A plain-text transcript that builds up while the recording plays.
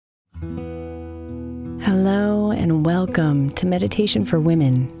Hello and welcome to Meditation for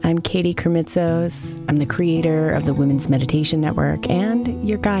Women. I'm Katie Kremitzos. I'm the creator of the Women's Meditation Network and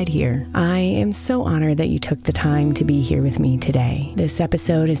your guide here. I am so honored that you took the time to be here with me today. This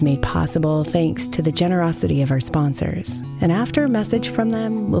episode is made possible thanks to the generosity of our sponsors. And after a message from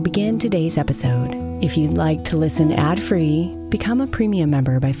them, we'll begin today's episode. If you'd like to listen ad-free, become a premium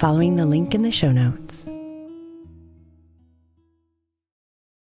member by following the link in the show notes.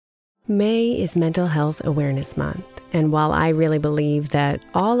 May is Mental Health Awareness Month, and while I really believe that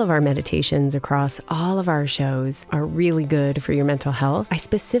all of our meditations across all of our shows are really good for your mental health, I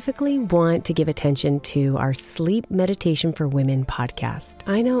specifically want to give attention to our Sleep Meditation for Women podcast.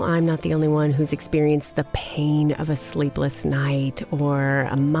 I know I'm not the only one who's experienced the pain of a sleepless night or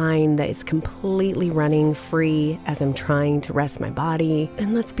a mind that is completely running free as I'm trying to rest my body.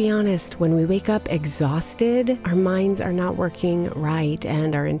 And let's be honest, when we wake up exhausted, our minds are not working right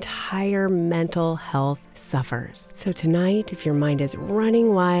and our entire mental health suffers. So tonight, if your mind is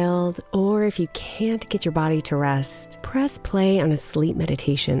running wild or if you can't get your body to rest, press play on a sleep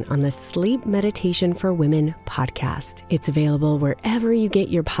meditation on the Sleep Meditation for Women podcast. It's available wherever you get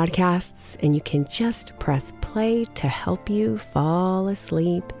your podcasts, and you can just press play to help you fall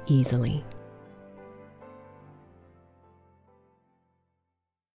asleep easily.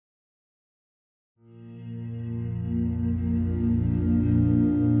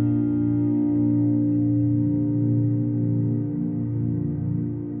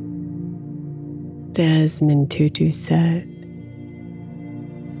 Desmond Tutu said,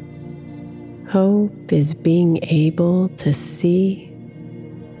 "Hope is being able to see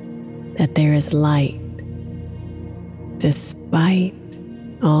that there is light despite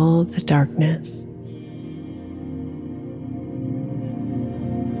all the darkness."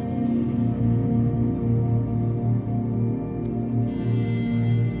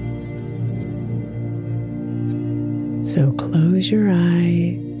 So close your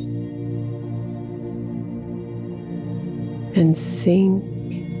eyes and sink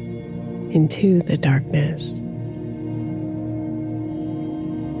into the darkness.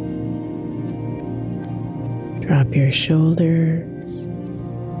 Drop your shoulders.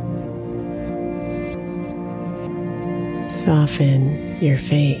 Soften your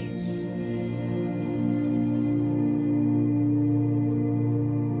face.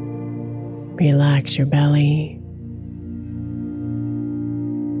 Relax your belly.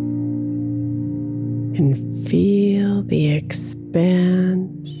 And feel the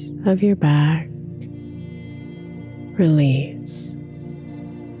expanse of your back release.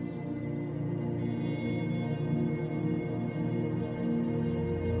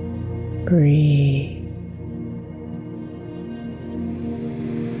 Breathe.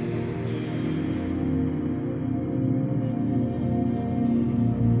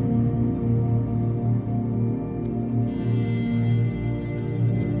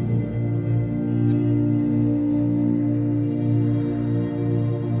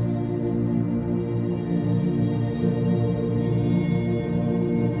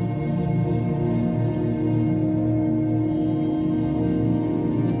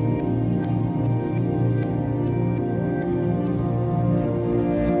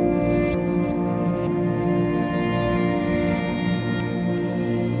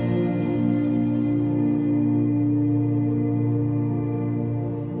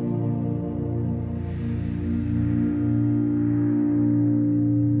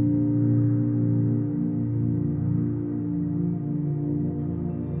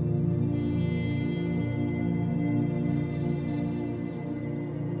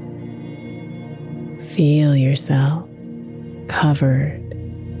 Feel yourself covered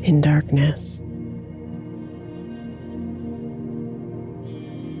in darkness.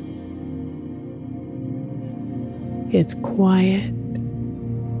 It's quiet,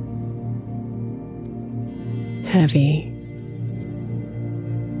 heavy,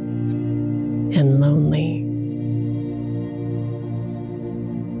 and lonely.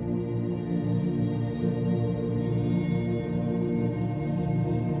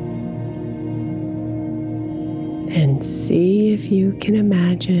 And see if you can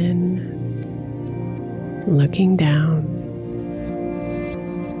imagine looking down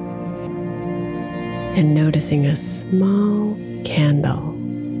and noticing a small candle.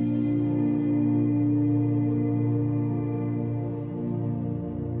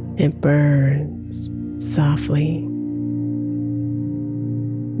 It burns softly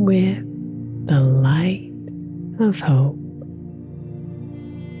with the light of hope.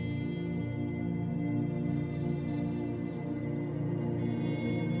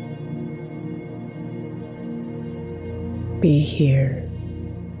 Be here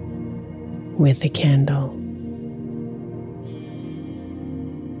with a candle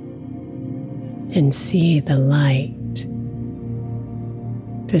and see the light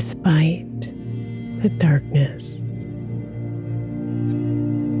despite the darkness.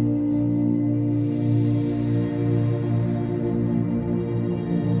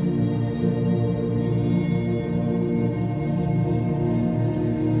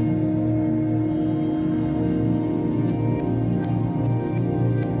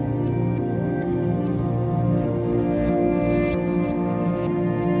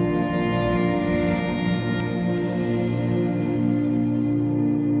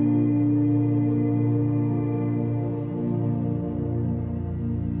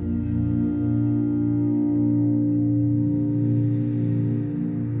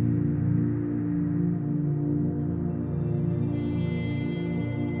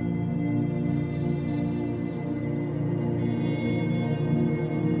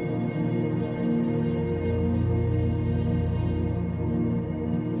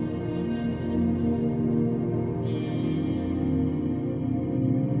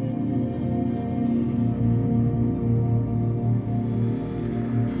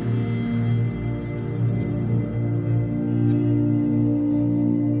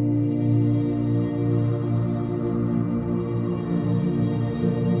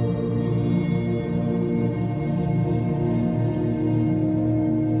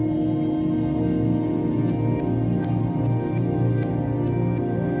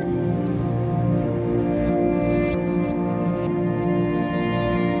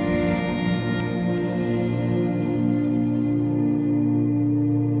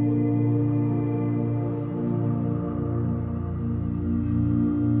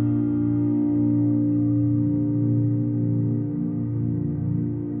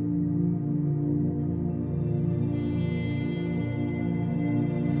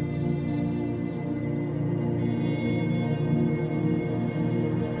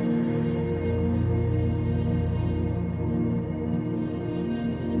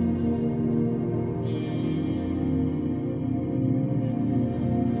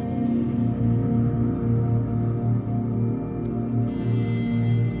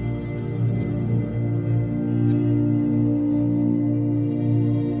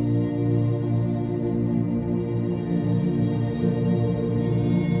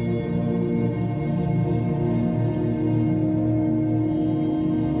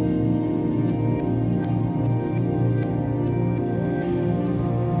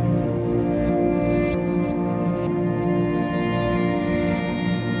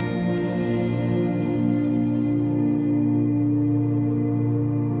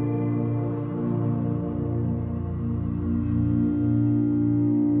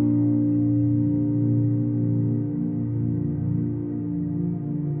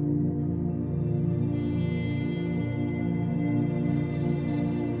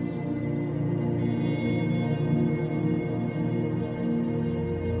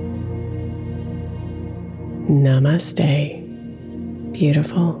 Namaste,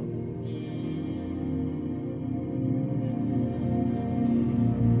 beautiful.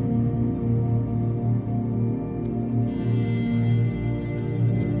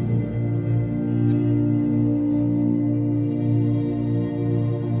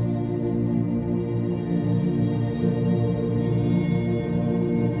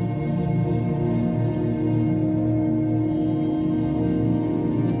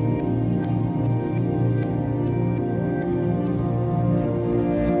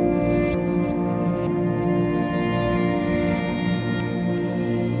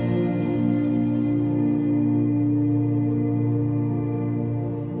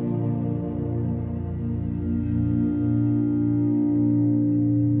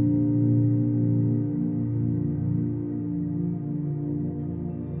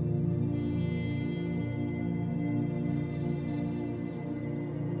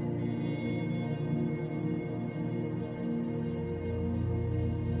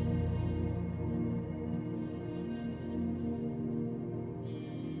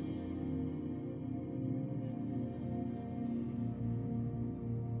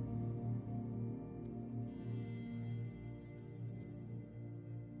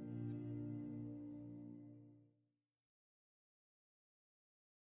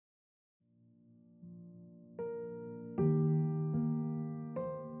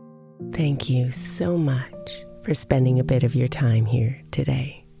 Thank you so much for spending a bit of your time here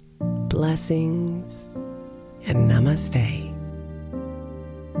today. Blessings and namaste.